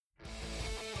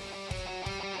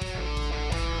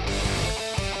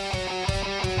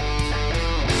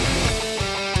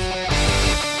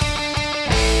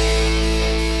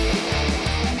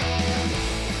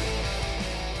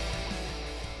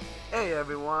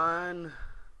everyone.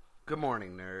 Good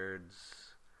morning, nerds.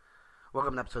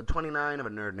 Welcome to episode 29 of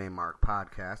A Nerd Named Mark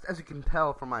podcast. As you can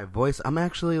tell from my voice, I'm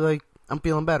actually, I'm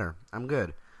feeling better. I'm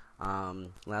good.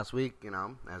 Last week, as you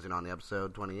know, on the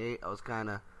episode 28, I was kind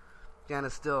of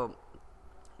still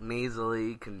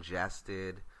nasally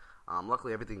congested.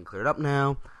 Luckily, everything cleared up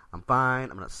now. I'm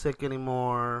fine. I'm not sick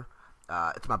anymore.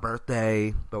 It's my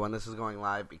birthday, but when this is going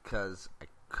live, because I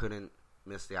couldn't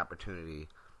miss the opportunity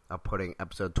of putting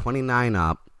episode 29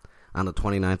 up on the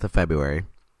 29th of February.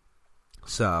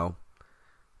 So,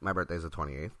 my birthday's the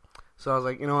 28th. So I was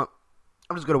like, you know what?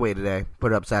 I'm just going to wait today.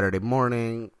 Put it up Saturday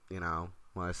morning, when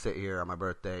I sit here on my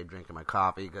birthday drinking my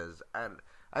coffee, because I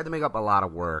had to make up a lot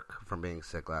of work from being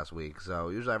sick last week. So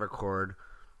usually I record,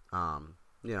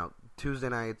 Tuesday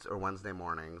nights or Wednesday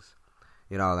mornings.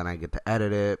 Then I get to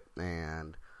edit it,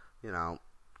 and,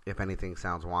 if anything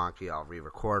sounds wonky, I'll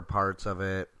re-record parts of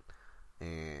it.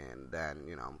 And then,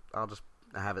 I'll just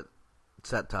have it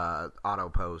set to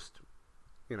auto-post,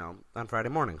 on Friday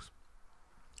mornings.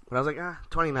 But I was like,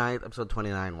 29th, episode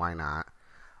 29, why not?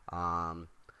 Not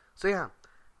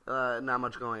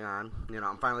much going on.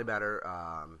 I'm finally better.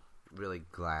 Really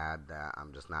glad that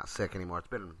I'm just not sick anymore. It's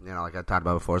been, like I talked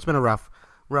about before, it's been a rough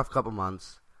couple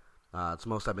months. It's the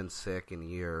most I've been sick in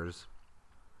years.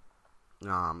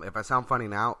 If I sound funny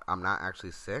now, I'm not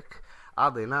actually sick.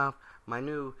 Oddly enough, my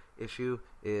new issue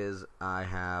is I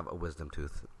have a wisdom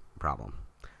tooth problem.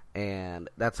 And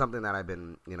that's something that I've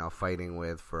been, fighting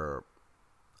with for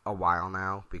a while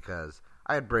now, because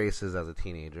I had braces as a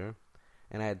teenager,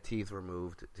 and I had teeth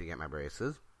removed to get my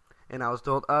braces. And I was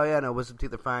told, oh yeah, no, wisdom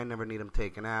teeth are fine, never need them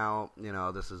taken out,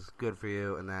 this is good for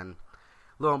you. And then,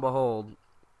 lo and behold,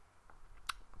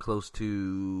 close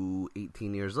to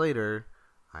 18 years later,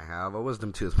 I have a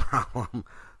wisdom tooth problem.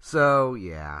 So,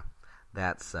 yeah,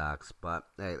 that sucks. But,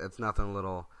 hey, that's nothing a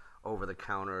little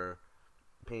over-the-counter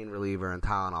pain reliever and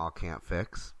Tylenol can't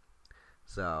fix.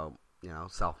 So,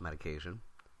 self-medication,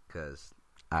 because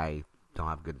I don't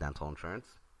have good dental insurance.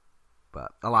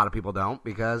 But a lot of people don't,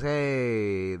 because,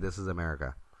 hey, this is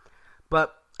America.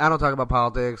 But I don't talk about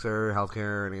politics or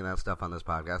healthcare or any of that stuff on this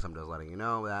podcast. I'm just letting you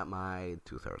know that my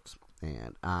tooth hurts,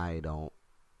 and I don't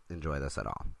enjoy this at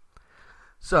all.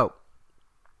 So,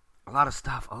 a lot of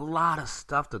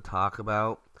stuff to talk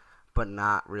about, but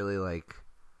not really,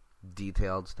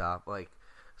 detailed stuff.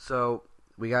 So,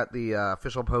 we got the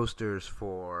official posters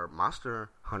for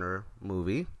Monster Hunter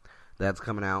movie that's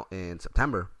coming out in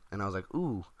September, and I was like,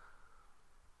 ooh.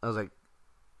 I was like,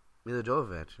 Milla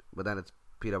Jovovich, but then it's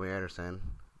P.W. Anderson,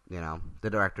 the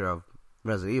director of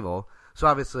Resident Evil. So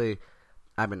obviously,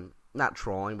 I've been not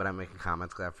trolling, but I'm making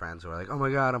comments because I have friends who are like, oh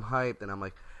my god, I'm hyped. And I'm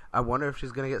like, I wonder if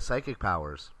she's going to get psychic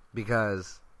powers,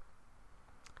 because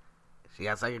she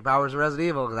got psychic powers in Resident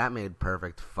Evil, because that made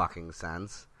perfect fucking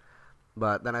sense.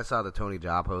 But then I saw the Tony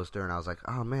Jaa poster, and I was like,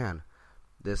 oh man,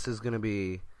 this is going to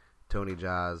be Tony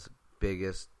Jaa's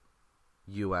biggest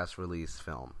U.S. release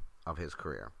film of his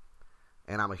career.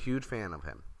 And I'm a huge fan of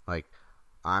him.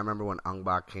 I remember when Ong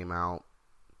Bak came out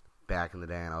back in the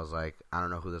day, and I was like, I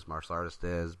don't know who this martial artist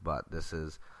is, but this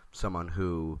is someone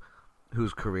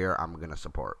whose career I'm going to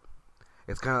support.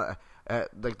 It's kind of,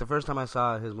 the first time I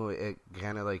saw his movie, it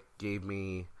kind of, gave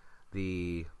me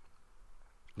the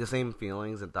same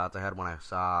feelings and thoughts I had when I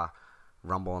saw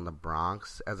Rumble in the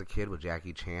Bronx as a kid with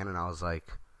Jackie Chan, and I was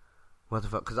like, what the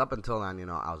fuck? Because up until then,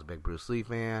 I was a big Bruce Lee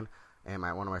fan. And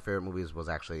one of my favorite movies was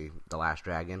actually The Last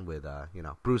Dragon with,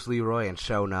 Bruce Leroy and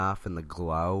Sho'nuff and The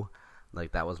Glow.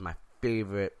 That was my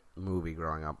favorite movie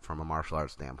growing up from a martial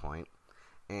arts standpoint.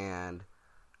 And,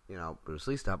 Bruce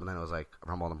Lee stuff. And then it was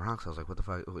Rumble in the Bronx. I was like, what the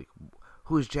fuck?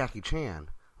 Who is Jackie Chan?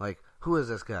 Who is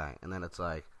this guy? And then it's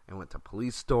I went to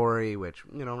Police Story, which,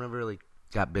 never really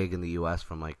got big in the U.S.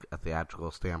 from, a theatrical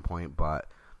standpoint. But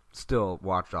still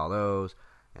watched all those.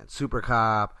 And Super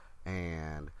Cop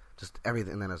and just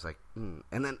everything, and then it's and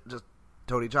then just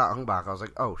Tony Jaa, Ong Bak. I was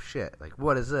like, oh shit,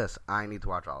 what is this? I need to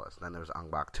watch all this. And then there's Ong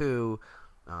Bak 2,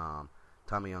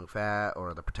 Tommy Young Fat,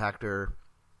 or The Protector,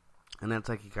 and then it's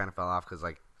he kind of fell off because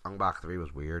Ong Bak 3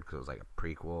 was weird because it was a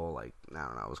prequel, I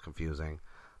don't know, it was confusing.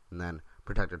 And then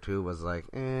Protector 2 was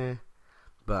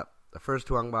but the first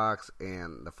two Ong Baks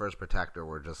and the first Protector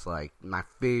were just my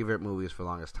favorite movies for the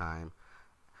longest time.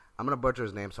 I'm gonna butcher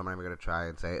his name, so I'm not even gonna try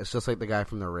and say it. It's just the guy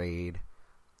from The Raid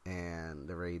and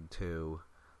The Raid 2,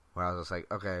 where I was just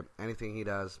okay, anything he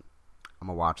does, I'm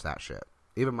gonna watch that shit.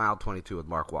 Even Mile 22 with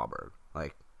Mark Wahlberg.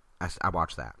 I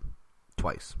watched that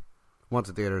twice. Once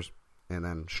in theaters, and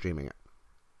then streaming it.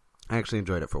 I actually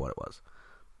enjoyed it for what it was.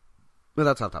 But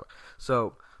that's off topic.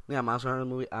 So, yeah, Monster Hunter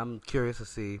movie, I'm curious to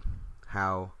see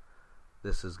how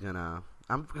this is gonna...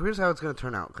 I'm curious how it's gonna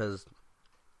turn out, because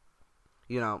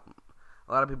a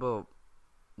lot of people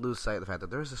lose sight of the fact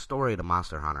that there is a story to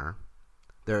Monster Hunter.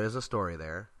 There is a story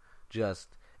there.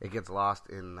 Just it gets lost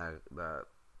in the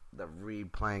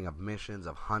replaying of missions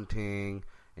of hunting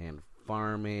and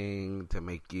farming to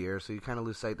make gear. So you kind of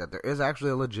lose sight that there is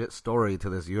actually a legit story to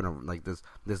this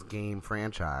this game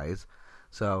franchise.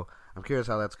 So I'm curious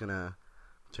how that's gonna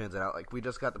transit out. Like we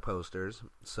just got the posters,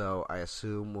 so I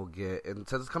assume we'll get. And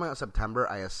since it's coming out in September,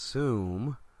 I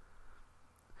assume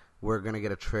we're gonna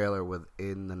get a trailer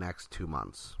within the next 2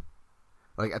 months,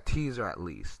 like a teaser at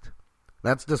least.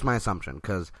 That's just my assumption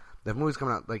because the movie's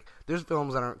coming out. Like there's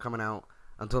films that aren't coming out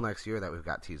until next year that we've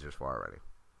got teasers for already.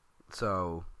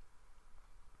 So,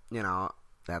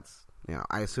 that's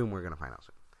I assume we're gonna find out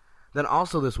soon. Then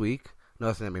also this week,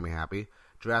 another thing that made me happy: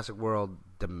 Jurassic World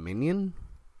Dominion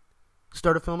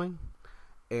started filming,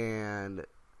 and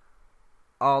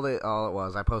all it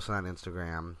was, I posted on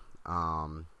Instagram,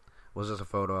 was just a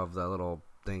photo of the little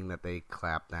thing that they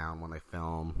clap down when they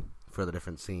film for the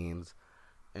different scenes,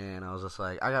 and I was just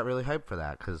like, I got really hyped for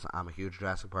that because I'm a huge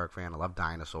Jurassic Park fan. I love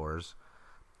dinosaurs,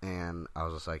 and I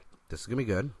was just like, this is gonna be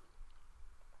good.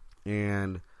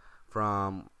 And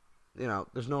from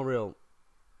there's no real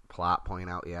plot point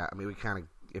out yet. I mean, we kind of,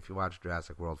 if you watch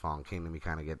Jurassic World Fallen Kingdom, you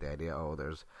kind of get the idea. Oh,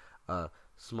 there's a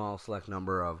small select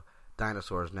number of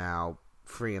dinosaurs now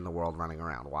free in the world running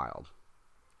around wild.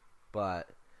 But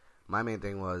my main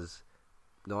thing was,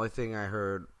 the only thing I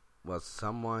heard was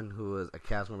someone who was a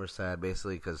cast member said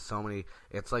basically because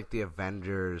it's like the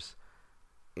Avengers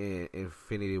in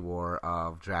Infinity War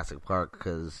of Jurassic Park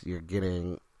because you're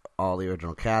getting all the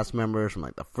original cast members from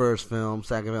like the first film,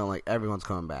 second film, like everyone's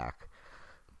coming back.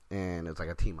 And it's like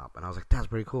a team up. And I was like, that's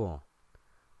pretty cool.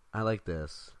 I like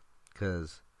this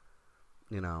because,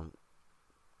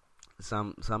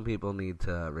 some people need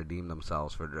to redeem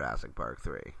themselves for Jurassic Park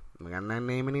 3. I'm not going to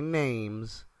name any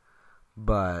names,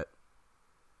 but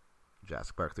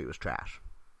Jurassic Park 3 was trash.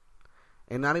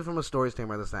 And not even from a story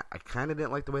standpoint, I kind of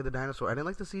didn't like the way I didn't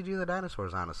like the CG of the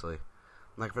dinosaurs, honestly.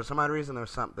 Like, for some odd reason,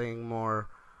 there's something more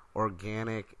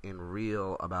organic and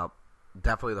real about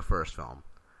definitely the first film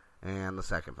and the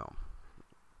second film.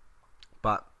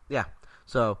 But, yeah.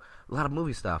 So, a lot of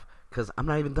movie stuff, because I'm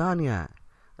not even done yet.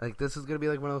 Like, this is going to be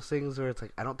like one of those things where it's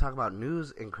like, I don't talk about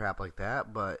news and crap like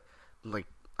that, but, like,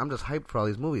 I'm just hyped for all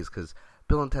these movies, because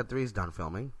Bill and Ted 3 is done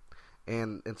filming.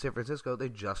 And in San Francisco, they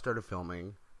just started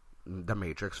filming The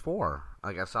Matrix 4.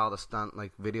 Like, I saw the stunt,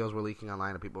 like, videos were leaking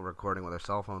online of people recording with their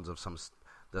cell phones of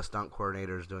the stunt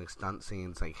coordinators doing stunt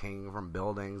scenes, like, hanging from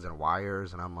buildings and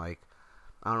wires, and I'm like,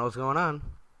 I don't know what's going on,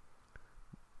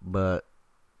 but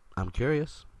I'm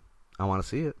curious. I want to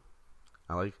see it.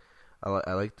 I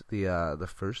liked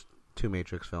the first two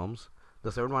Matrix films.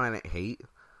 The third one I didn't hate.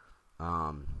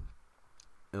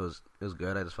 It was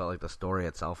good. I just felt like the story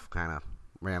itself kind of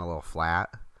ran a little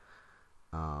flat.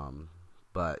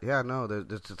 But yeah, no,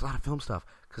 there's just a lot of film stuff.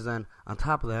 Because then on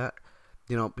top of that,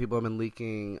 people have been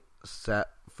leaking set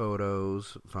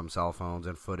photos from cell phones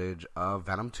and footage of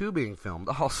Venom 2 being filmed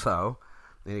also.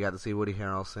 And you got to see Woody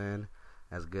Harrelson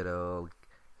as good old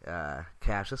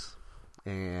Cassius.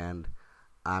 And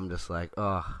I'm just like,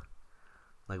 ugh.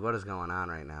 Like, what is going on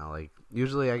right now? Like,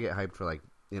 usually I get hyped for, like,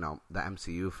 the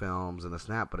MCU films and this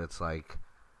and that, but it's like,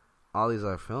 all these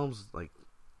other films, like,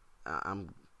 I'm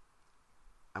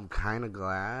kind of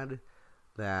glad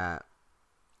that,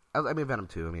 I mean, Venom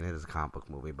 2, it is a comic book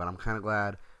movie, but I'm kind of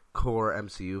glad core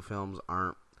MCU films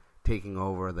aren't taking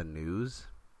over the news.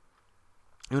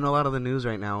 A lot of the news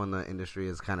right now in the industry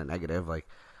is kind of negative, like,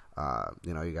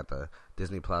 you got the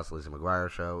Disney Plus Lizzie McGuire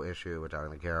show issue, which I don't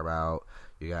really care about.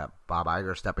 You got Bob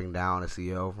Iger stepping down as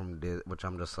CEO from Disney, which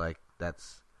I'm just like,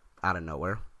 that's out of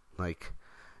nowhere. Like,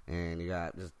 and you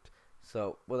got just,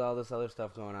 so with all this other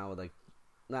stuff going on with, like,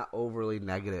 not overly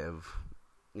negative,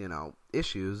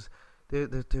 issues,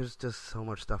 there's just so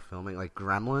much stuff filming. Like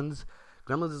Gremlins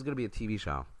is going to be a TV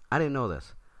show. I didn't know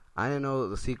this. I didn't know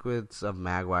the Secrets of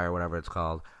Maguire, whatever it's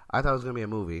called. I thought it was going to be a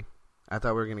movie. I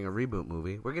thought we were getting a reboot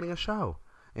movie. We're getting a show,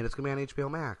 and it's going to be on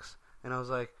HBO Max. And I was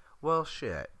like, well,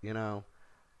 shit, there's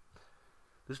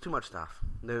too much stuff.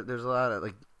 There's a lot of,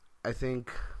 like, I think,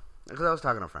 because I was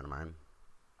talking to a friend of mine,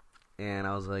 and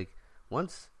I was like,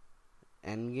 once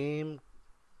Endgame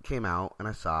came out, and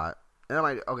I saw it, and I'm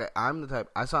like, okay, I'm the type,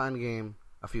 I saw Endgame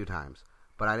a few times,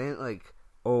 but I didn't, like,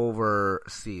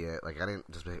 oversee it. Like, I didn't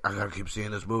just be like, I gotta keep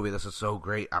seeing this movie, this is so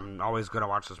great, I'm always gonna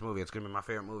watch this movie, it's gonna be my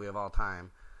favorite movie of all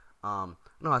time.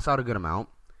 No, I saw it a good amount,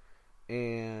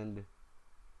 and,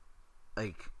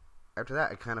 like, after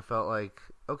that, I kind of felt like,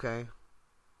 okay,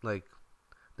 like,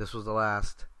 this was the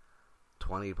last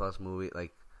 20 plus movie,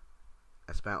 like,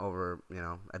 I spent over,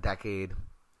 a decade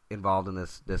involved in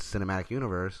this cinematic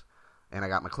universe, and I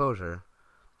got my closure.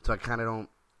 So I kind of don't,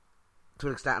 to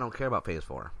an extent, I don't care about Phase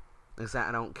 4. To an extent,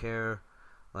 I don't care,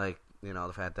 like, you know,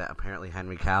 the fact that apparently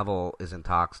Henry Cavill is in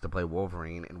talks to play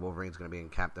Wolverine, and Wolverine's going to be in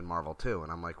Captain Marvel 2.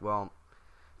 And I'm like, well,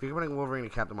 if you're putting Wolverine in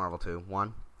Captain Marvel 2,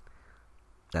 one,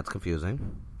 that's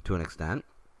confusing to an extent.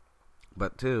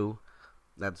 But two,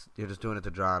 you're just doing it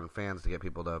to draw on fans to get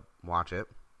people to watch it.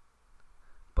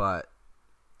 But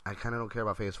I kind of don't care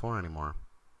about Phase 4 anymore.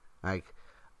 Like,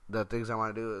 the things I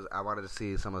want to do is I wanted to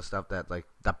see some of the stuff that, like,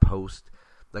 the post.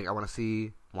 Like, I want to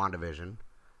see WandaVision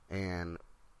and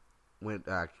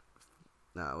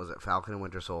was it Falcon and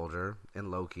Winter Soldier and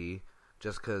Loki,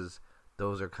 just because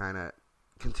those are kind of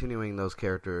continuing those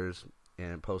characters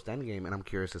in post-Endgame, and I'm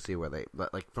curious to see where they,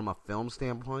 but, like, from a film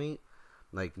standpoint,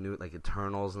 like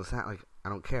Eternals and that, like, I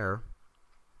don't care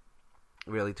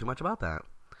really too much about that.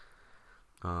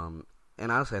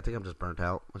 And honestly, I think I'm just burnt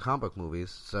out on comic book movies,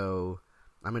 so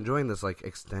I'm enjoying this, like,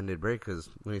 extended break, because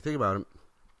when you think about it,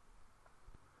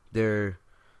 there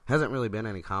hasn't really been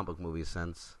any comic book movies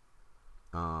since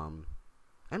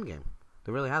Endgame.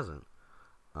 There really hasn't.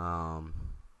 I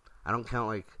don't count,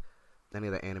 like, any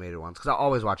of the animated ones, because I'll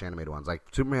always watch animated ones. Like,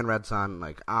 Superman Red Son,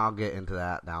 like, I'll get into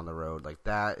that down the road. Like,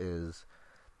 that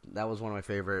was one of my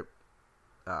favorite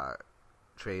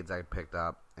trades I picked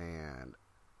up, and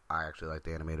I actually like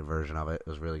the animated version of it. It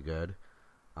was really good.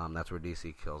 That's where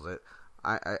DC kills it.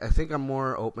 I think I'm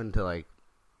more open to, like,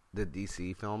 the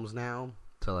DC films now,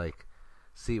 to, like,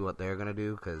 see what they're going to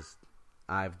do, because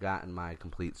I've gotten my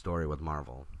complete story with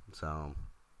Marvel. So,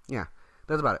 yeah,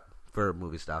 that's about it for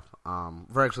movie stuff.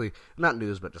 For actually, not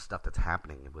news, but just stuff that's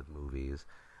happening with movies.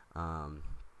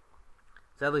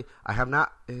 Sadly, I have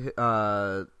not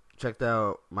checked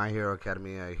out My Hero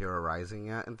Academia Hero Rising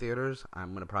yet in theaters. I'm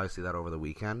going to probably see that over the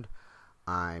weekend.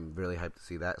 I'm really hyped to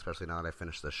see that, especially now that I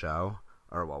finished the show,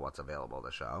 or, well, what's available,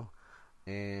 the show.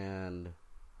 And,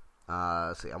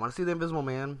 I want to see The Invisible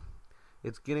Man.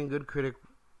 It's getting good critic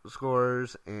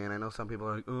scores, and I know some people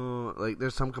are like, oh, like,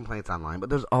 there's some complaints online, but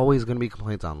there's always going to be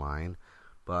complaints online.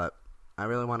 But I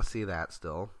really want to see that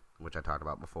still, which I talked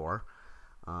about before.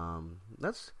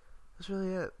 That's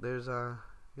really it. There's,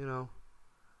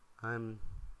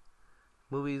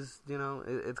 movies,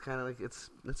 it's kind of like, it's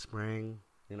spring,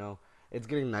 it's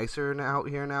getting nicer out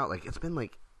here now. Like, it's been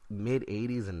like mid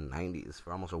 80s and 90s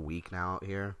for almost a week now out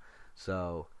here.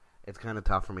 So it's kind of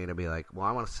tough for me to be like, well,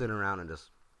 I want to sit around and just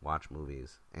watch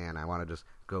movies, and I want to just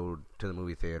go to the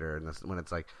movie theater, and when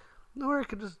it's like, or I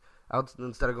could just,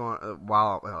 instead of going,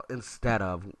 instead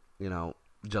of,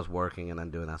 just working and then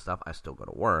doing that stuff, I still go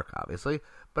to work, obviously,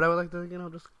 but I would like to,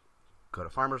 just go to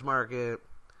farmer's market,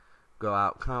 go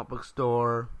out, comic book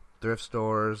store, thrift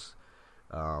stores,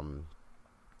 convention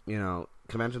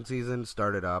season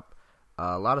started up,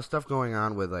 a lot of stuff going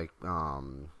on with, like,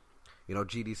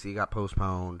 GDC got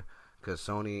postponed, because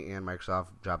Sony and Microsoft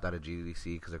dropped out of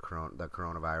GDC because of the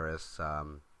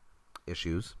coronavirus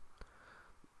issues.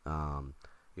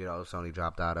 Sony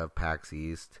dropped out of PAX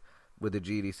East with the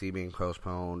GDC being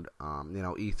postponed.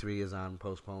 E3 is on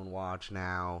postponed watch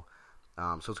now.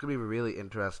 So it's going to be a really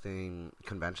interesting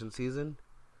convention season.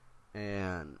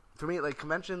 And for me, like,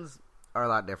 conventions are a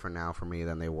lot different now for me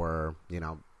than they were,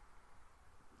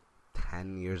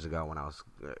 10 years ago when I was,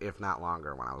 if not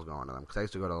longer, when I was going to them. Because I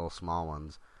used to go to little small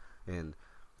ones in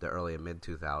the early and mid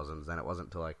 2000s. Then it wasn't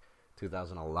until like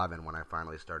 2011 when I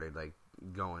finally started like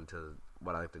going to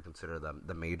what I like to consider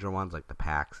the major ones, like the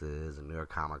PAXs and New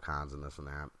York Comic Cons and this and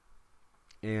that.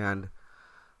 And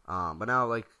but now,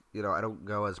 like, I don't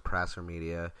go as press or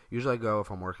media. Usually I go if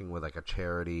I'm working with like a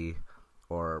charity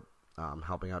or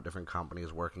helping out different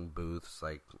companies, working booths,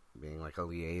 like being like a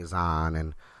liaison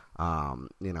and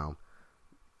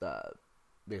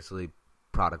basically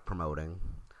product promoting.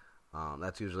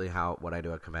 That's usually what I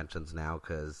do at conventions now,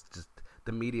 because just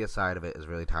the media side of it is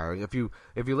really tiring. If you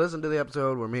listen to the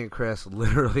episode where me and Chris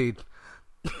literally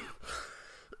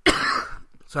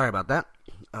sorry about that,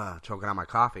 choking on my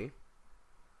coffee.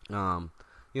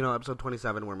 Episode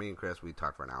 27 where me and Chris, we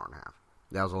talked for an hour and a half.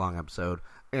 That was a long episode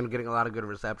and getting a lot of good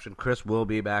reception. Chris will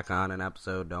be back on an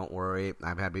episode, don't worry.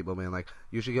 I've had people being like,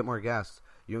 you should get more guests.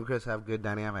 You and Chris have good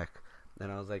dynamic.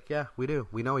 And I was like, yeah, we do.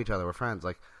 We know each other. We're friends.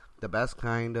 Like, the best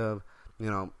kind of,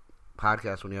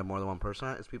 podcast when you have more than one person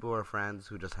on it is people who are friends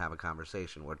who just have a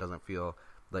conversation where it doesn't feel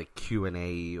like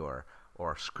Q&A or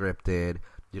scripted.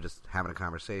 You're just having a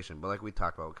conversation. But like we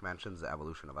talked about with conventions, the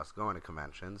evolution of us going to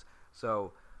conventions.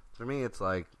 So for me, it's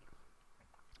like,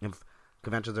 if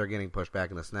conventions are getting pushed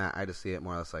back in the snap, I just see it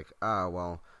more or less like,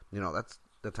 that's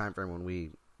the time frame when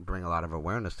we bring a lot of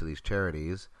awareness to these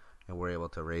charities and we're able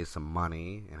to raise some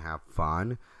money and have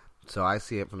fun. So I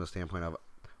see it from the standpoint of,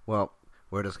 well,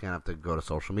 we're just going to have to go to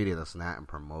social media, this and that, and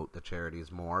promote the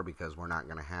charities more because we're not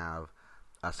going to have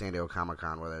a San Diego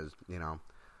Comic-Con where there's,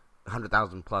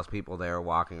 100,000 plus people there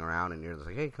walking around, and you're just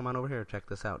like, hey, come on over here, check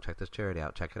this out, check this charity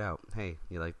out, check it out. Hey,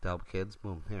 you like to help kids?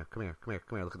 Boom, here, come here,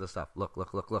 look at this stuff. Look.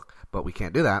 But we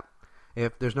can't do that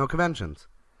if there's no conventions.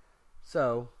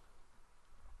 So,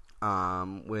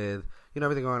 with,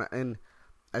 everything going on, and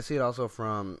I see it also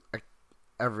from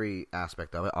every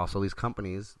aspect of it. Also, these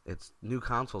companies, it's new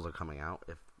consoles are coming out.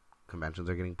 If conventions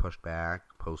are getting pushed back,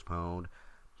 postponed,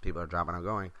 people are dropping out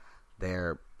going,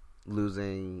 they're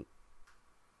losing,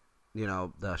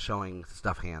 the showing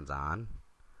stuff hands-on.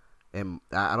 And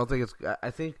I don't think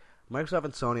I think Microsoft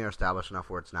and Sony are established enough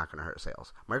where it's not going to hurt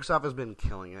sales. Microsoft has been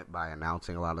killing it by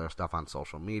announcing a lot of their stuff on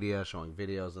social media, showing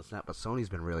videos and stuff, but Sony's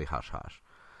been really hush-hush.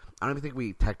 I don't even think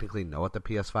we technically know what the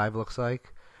PS5 looks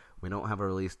like. We don't have a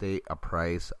release date, a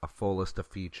price, a full list of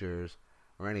features,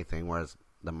 or anything, whereas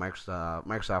the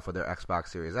Microsoft with their Xbox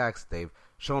Series X, they've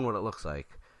shown what it looks like.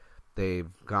 They've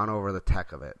gone over the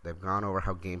tech of it. They've gone over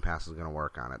how Game Pass is going to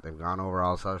work on it. They've gone over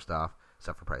all this other stuff,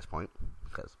 except for price point.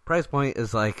 Because price point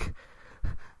is like,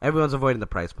 everyone's avoiding the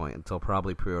price point until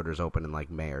probably pre-orders open in like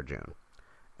May or June.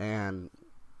 And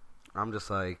I'm just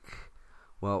like,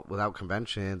 well, without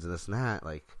conventions and this and that,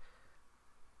 like,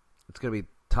 it's going to be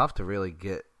tough to really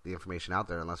get the information out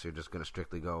there unless you're just going to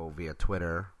strictly go via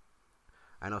Twitter.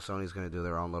 I know Sony's going to do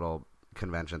their own little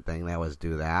convention thing. They always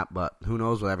do that, but who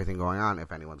knows with everything going on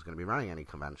if anyone's going to be running any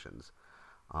conventions.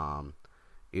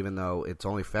 Even though it's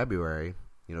only February,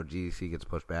 GDC gets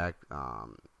pushed back.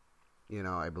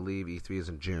 I believe E3 is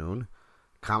in June.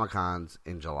 Comic-Con's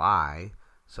in July.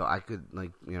 So I could,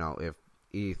 if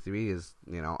E3 is,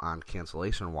 on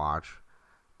cancellation watch,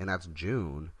 and that's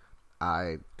June,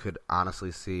 I could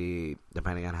honestly see,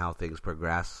 depending on how things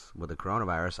progress with the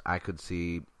coronavirus, I could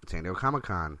see San Diego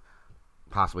Comic-Con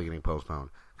possibly getting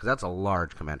postponed. Because that's a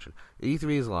large convention.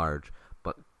 E3 is large,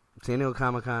 but San Diego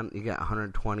Comic-Con, you get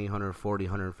 120, 140,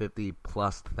 150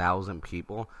 plus thousand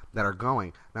people that are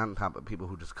going. Not on top of people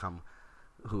who just come,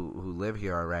 who live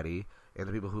here already, and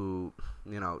the people who,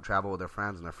 travel with their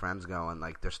friends, and their friends go, and,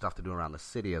 there's stuff to do around the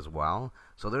city as well.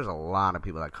 So there's a lot of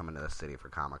people that come into the city for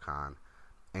Comic-Con.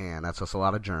 And that's just a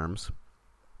lot of germs.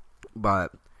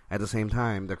 But at the same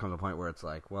time, there comes a point where it's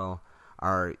like, well,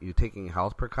 are you taking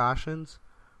health precautions?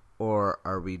 Or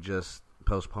are we just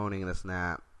postponing this and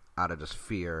that out of just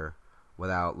fear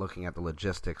without looking at the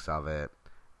logistics of it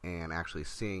and actually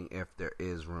seeing if there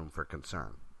is room for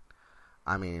concern?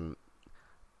 I mean,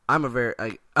 I'm a very...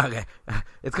 okay,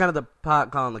 it's kind of the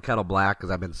pot calling the kettle black because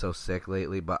I've been so sick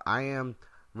lately. But I am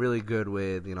really good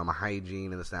with, my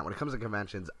hygiene and this and that. When it comes to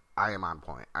conventions, I am on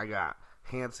point. I got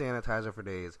hand sanitizer for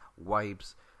days,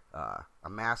 wipes, a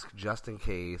mask just in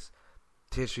case,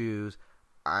 tissues.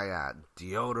 I got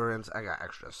deodorants. I got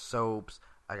extra soaps.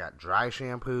 I got dry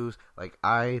shampoos.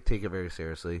 I take it very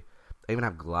seriously. I even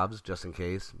have gloves just in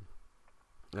case.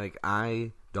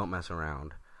 I don't mess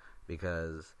around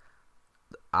because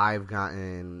I've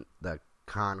gotten the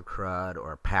con crud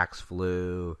or PAX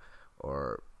flu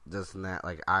or this and that.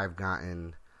 I've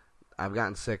gotten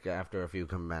sick after a few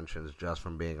conventions just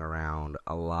from being around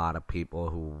a lot of people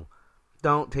who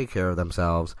don't take care of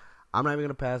themselves. I'm not even going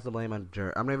to pass the blame on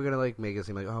germs. I'm not even going to make it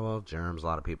seem like, oh, well, germs, a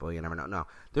lot of people, you never know. No,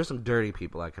 there's some dirty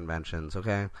people at conventions,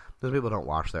 okay? Those people don't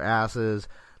wash their asses.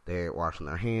 They're washing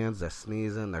their hands. They're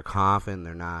sneezing. They're coughing.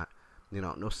 They're not, no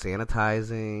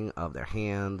sanitizing of their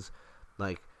hands.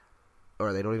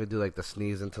 Or they don't even do, the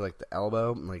sneeze into, the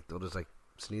elbow. They'll just,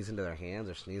 sneeze into their hands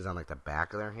or sneeze on the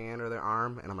back of their hand or their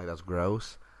arm, and I'm like, that's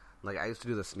gross. I used to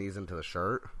do the sneeze into the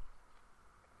shirt,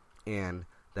 and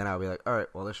then I would be like, all right,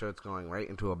 well, this shirt's going right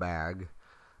into a bag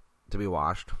to be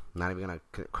washed. I'm not even going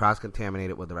to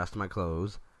cross-contaminate it with the rest of my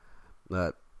clothes.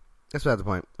 But that's beside the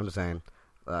point. I'm just saying,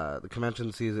 the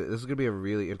convention season, this is going to be a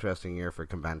really interesting year for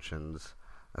conventions,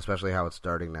 especially how it's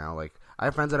starting now. I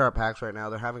have friends that are at PAX right now.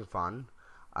 They're having fun.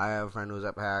 I have a friend who's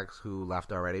at PAX who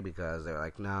left already because they're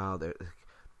like, no, it's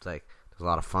there's a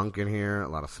lot of funk in here, a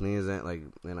lot of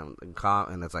sneezing, and cough,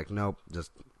 and it's nope,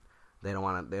 just they don't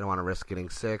want to risk getting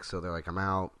sick, so they're like, I'm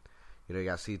out. You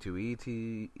got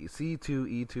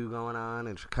C2E2 going on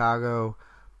in Chicago.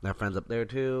 My friends up there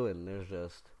too, and there's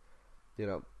just,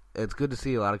 it's good to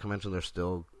see a lot of conventions are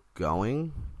still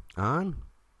going on,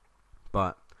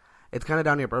 but it's kind of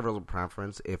down to your personal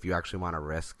preference if you actually want to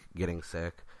risk getting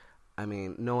sick. I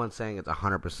mean, no one's saying it's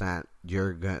 100%.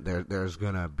 There's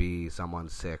gonna be someone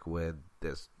sick with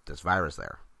this virus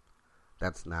there.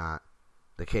 That's not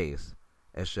the case.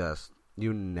 It's just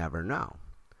you never know.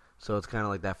 So it's kind of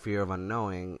like that fear of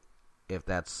unknowing. if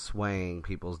that's swaying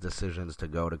people's decisions to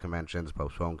go to conventions,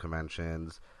 postpone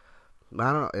conventions.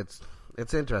 I don't know.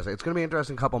 It's interesting. It's going to be an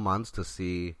interesting couple months to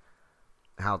see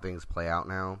how things play out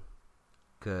now,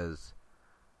 because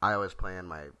I always plan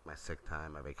my sick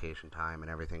time, my vacation time,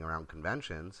 and everything around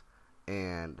conventions,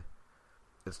 and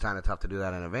it's kind of tough to do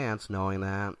that in advance, knowing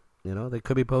that, you know, they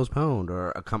could be postponed,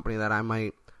 or a company that I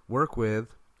might work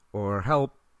with or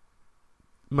help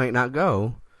might not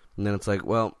go, and then it's like,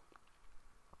 well,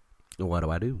 what do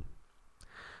I do?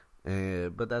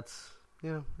 But that's,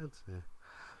 you know, it's...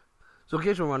 So in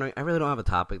case you're wondering, I really don't have a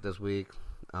topic this week,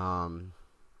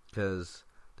 because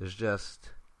there's just...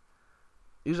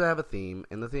 Usually I have a theme,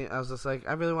 and the theme, I was just like,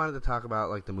 I really wanted to talk about,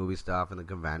 like, the movie stuff and the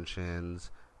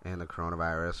conventions and the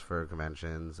coronavirus for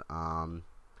conventions.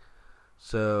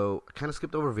 So I kind of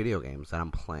skipped over video games that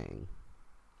I'm playing.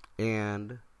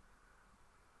 And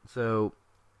so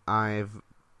I'm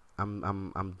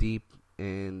deep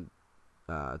in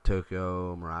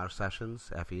Tokyo Mirage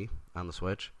Sessions, FE, on the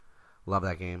Switch. Love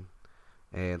that game.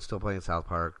 And still playing South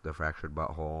Park, The Fractured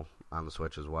Butthole, on the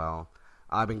Switch as well.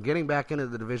 I've been getting back into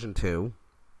the Division 2,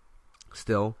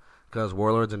 still, because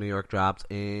Warlords of New York drops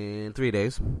in 3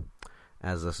 days,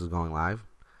 as this is going live.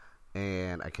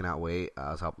 And I cannot wait.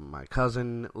 I was helping my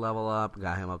cousin level up,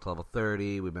 got him up to level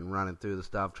 30. We've been running through the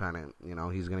stuff, trying to, you know,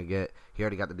 he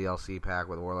already got the DLC pack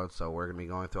with Warlords, so we're going to be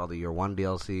going through all the Year 1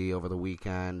 DLC over the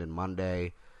weekend and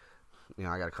Monday. You know,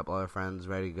 I got a couple other friends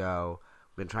ready to go.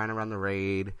 Been trying to run the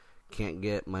raid. Can't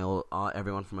get my old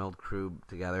everyone from my old crew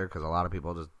together because a lot of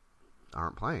people just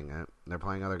aren't playing it. They're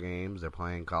playing other games. They're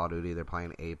playing Call of Duty. They're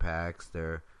playing Apex.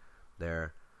 They're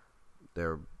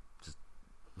just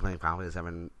playing Final Fantasy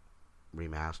 7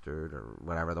 Remastered or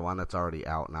whatever, the one that's already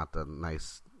out, not the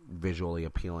nice visually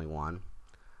appealing one.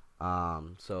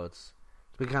 So it's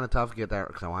been kind of tough to get that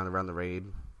because I wanted to run the raid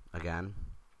again.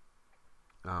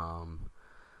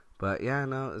 But yeah,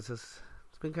 no, it's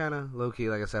been kind of low-key,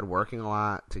 like I said, working a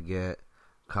lot to get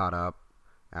caught up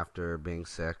after being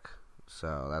sick.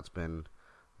 So that's been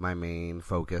my main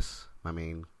focus, my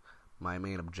main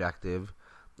objective.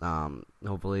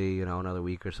 Hopefully, you know, another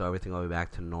week or so, everything will be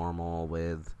back to normal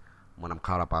with when I'm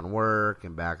caught up on work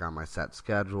and back on my set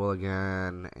schedule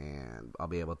again, and I'll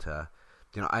be able to,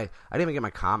 you know, I didn't even get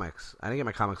my comics. I didn't get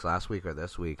my comics last week or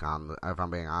this week, if I'm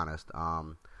being honest.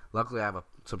 Luckily, I have a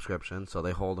subscription, so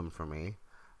they hold them for me.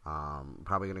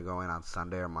 Probably going to go in on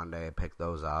Sunday or Monday and pick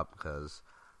those up because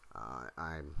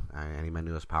I need my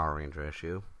newest Power Ranger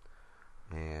issue.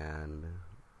 And,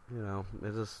 you know,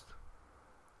 it's just,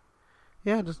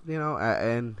 yeah, just, you know,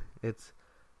 and it's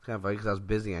kind of funny because I was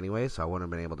busy anyway, so I wouldn't have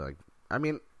been able to, like, I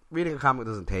mean, reading a comic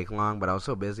doesn't take long, but I was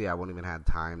so busy I wouldn't even have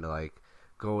time to, like,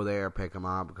 go there, pick them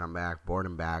up, come back, board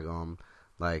and bag them,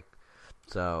 like,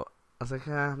 so I was like,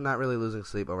 I'm not really losing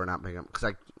sleep over not picking them,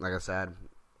 because, like I said,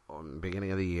 in the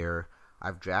beginning of the year,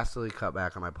 I've drastically cut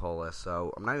back on my pull list,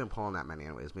 so I'm not even pulling that many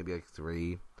anyways, maybe like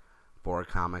 3-4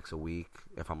 comics a week,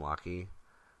 if I'm lucky.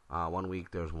 1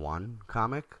 week there's 1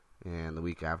 comic, and the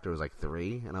week after was like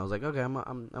 3, and I was like, okay,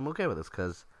 I'm okay with this,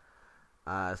 because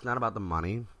it's not about the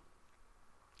money.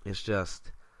 It's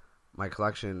just my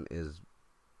collection is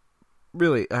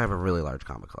really, I have a really large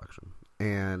comic collection,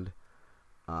 and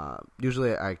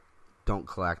usually I don't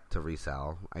collect to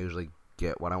resell. I usually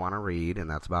get what I want to read, and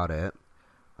that's about it.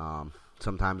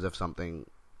 Sometimes if something,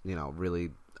 you know, really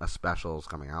a special is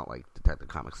coming out, like Detective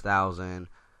Comics 1000,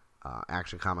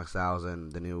 Action Comics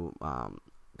 1000, the new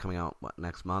coming out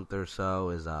next month or so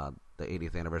is the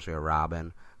 80th anniversary of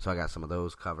Robin. So I got some of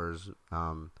those covers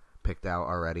picked out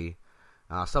already.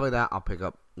 Stuff like that I'll pick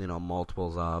up, you know,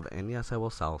 multiples of, and yes, I will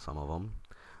sell some of them.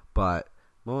 But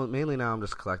mainly now I'm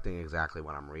just collecting exactly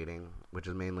what I'm reading, which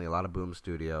is mainly a lot of Boom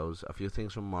Studios, a few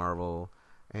things from Marvel,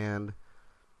 and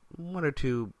 1 or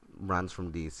 2 runs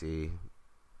from DC,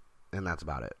 and that's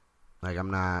about it. Like,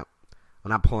 I'm not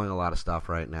pulling a lot of stuff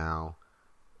right now,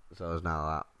 so there's not a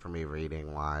lot for me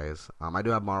reading wise. I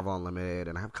do have Marvel Unlimited,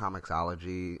 and I have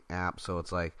Comixology app, so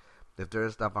it's like, if there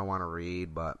is stuff I want to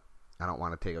read, but I don't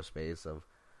want to take up space of,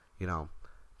 you know,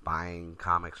 buying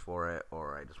comics for it,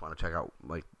 or I just want to check out,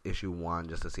 like, issue 1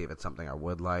 just to see if it's something I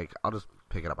would like, I'll just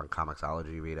pick it up on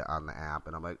Comixology, read it on the app,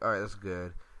 and I'm like, alright, that's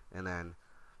good, and then,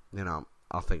 you know,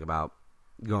 I'll think about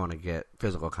going to get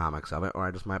physical comics of it, or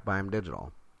I just might buy them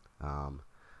digital.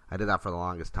 I did that for the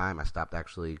longest time. I stopped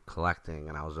actually collecting,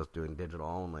 and I was just doing digital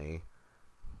only,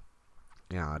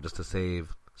 you know, just to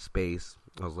save space.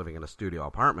 I was living in a studio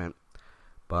apartment,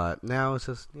 but now it's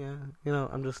just, yeah, you know,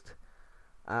 I'm just,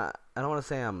 I don't want to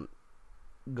say I'm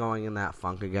going in that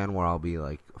funk again where I'll be,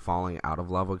 like, falling out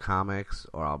of love with comics,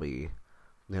 or I'll be,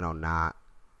 you know, not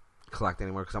collecting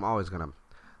anymore, because I'm always going to,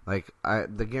 Like,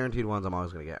 the guaranteed ones I'm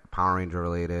always going to get. Power Ranger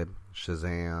related,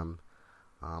 Shazam.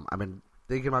 I've been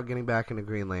thinking about getting back into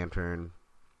Green Lantern.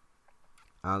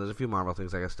 There's a few Marvel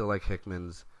things. Like, I still like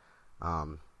Hickman's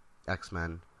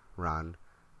X-Men run.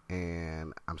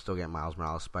 And I'm still getting Miles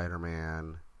Morales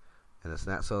Spider-Man. And this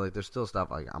and that. So, like, there's still stuff,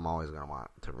 like, I'm always going to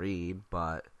want to read.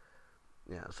 But,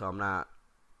 yeah, so I'm not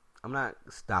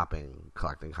stopping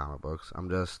collecting comic books. I'm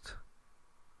just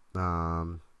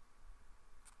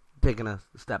taking a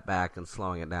step back and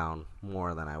slowing it down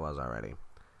more than I was already.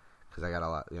 Because I got a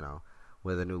lot,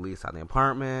 with a new lease on the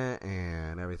apartment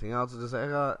and everything else. It's just, I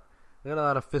got a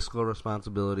lot of fiscal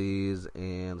responsibilities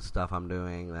and stuff I'm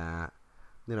doing that,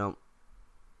 want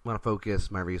to focus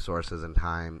my resources and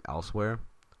time elsewhere.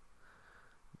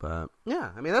 But,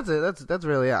 yeah, I mean, that's it. That's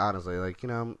really it, honestly. Like,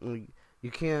 you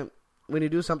can't, when you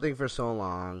do something for so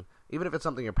long, even if it's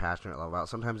something you're passionate about,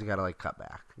 sometimes you got to, like, cut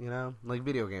back, Like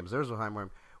video games. There was a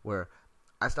time where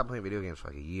I stopped playing video games for,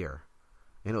 like, a year.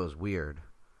 And it was weird.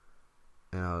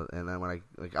 And then when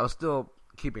I was still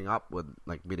keeping up with,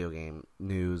 like, video game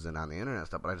news and on the internet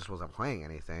stuff, but I just wasn't playing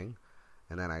anything.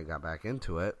 And then I got back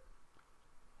into it.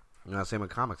 Same with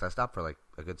comics. I stopped for, like,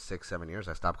 a good 6-7 years.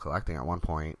 I stopped collecting at one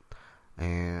point.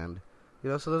 And,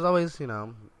 so there's always,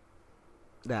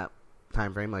 that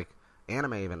time frame. Like,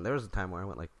 anime even. There was a time where I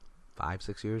went, like,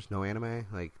 5-6 years, no anime.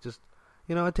 Like, just,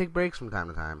 I take breaks from time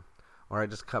to time. Or I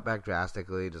just cut back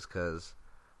drastically just because,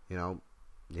 you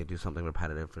do something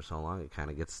repetitive for so long, it kind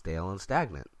of gets stale and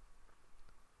stagnant.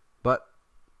 But,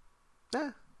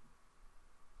 that's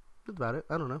about it.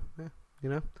 I don't know.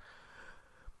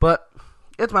 But,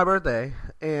 it's my birthday,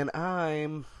 and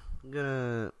I'm going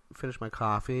to finish my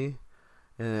coffee,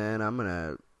 and I'm going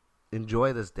to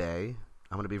enjoy this day.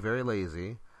 I'm going to be very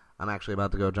lazy. I'm actually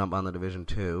about to go jump on the Division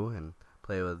 2 and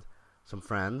play with some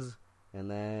friends,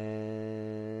 and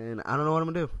then I don't know what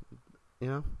I'm going to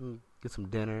do. Get some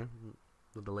dinner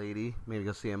with the lady, maybe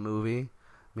go see a movie,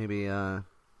 maybe get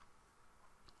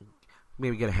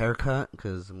a haircut,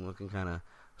 because I'm looking kind of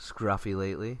scruffy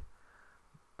lately.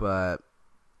 But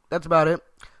that's about it.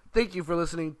 Thank you for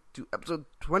listening to episode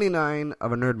 29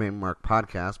 of a Nerd Named Mark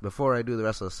podcast. Before I do the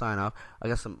rest of the sign-off, I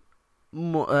got some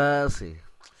more, let's see.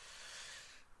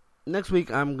 Next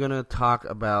week, I'm going to talk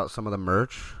about some of the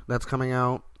merch that's coming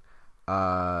out.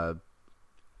 And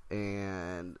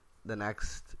the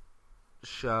next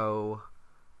show,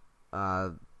 not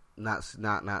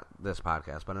this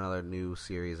podcast, but another new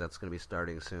series that's going to be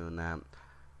starting soon that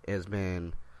it's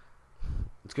going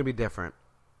to be different.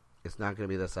 It's not going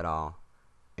to be this at all.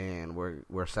 And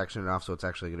we're sectioning it off, so it's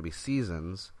actually going to be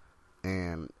seasons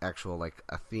and actual, like,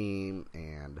 a theme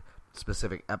and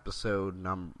specific episode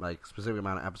specific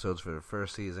amount of episodes for the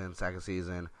first season, second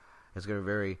season. It's going to be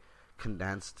very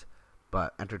condensed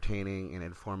but entertaining and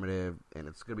informative, and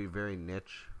it's going to be very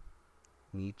niche,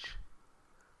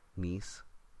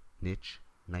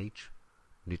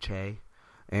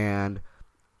 and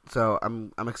so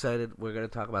I'm excited. We're going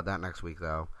to talk about that next week,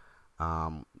 though.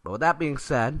 But with that being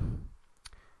said,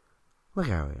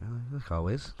 like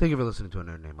always, thank you for listening to a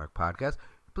Nerd Named Mark podcast.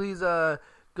 Please go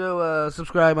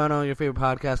subscribe on all your favorite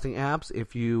podcasting apps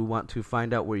if you want to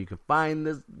find out where you can find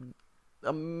this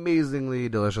amazingly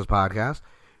delicious podcast.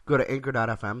 Go to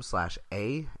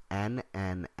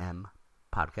anchor.fm/ANNM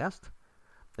podcast.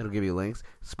 It'll give you links.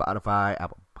 Spotify,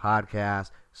 Apple Podcasts,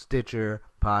 Stitcher,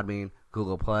 Podbean,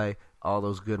 Google Play, all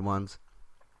those good ones.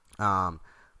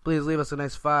 Please leave us a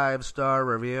nice 5-star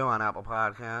review on Apple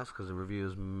Podcasts, because the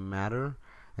reviews matter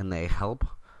and they help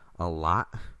a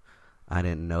lot. I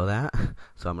didn't know that,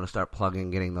 so I'm going to start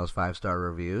getting those 5-star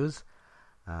reviews.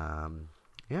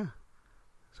 Yeah.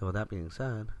 So with that being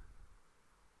said,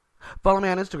 follow me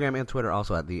on Instagram and Twitter,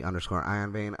 also at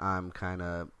 @the_IronVein. I'm kind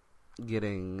of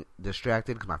getting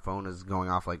distracted because my phone is going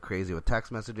off like crazy with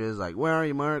text messages like, "Where are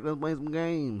you, Mark? Let's play some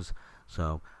games."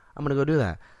 So I'm going to go do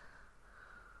that.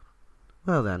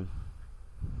 Well then,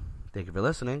 thank you for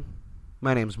listening.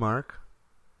 My name's Mark,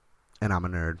 and I'm a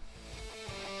nerd.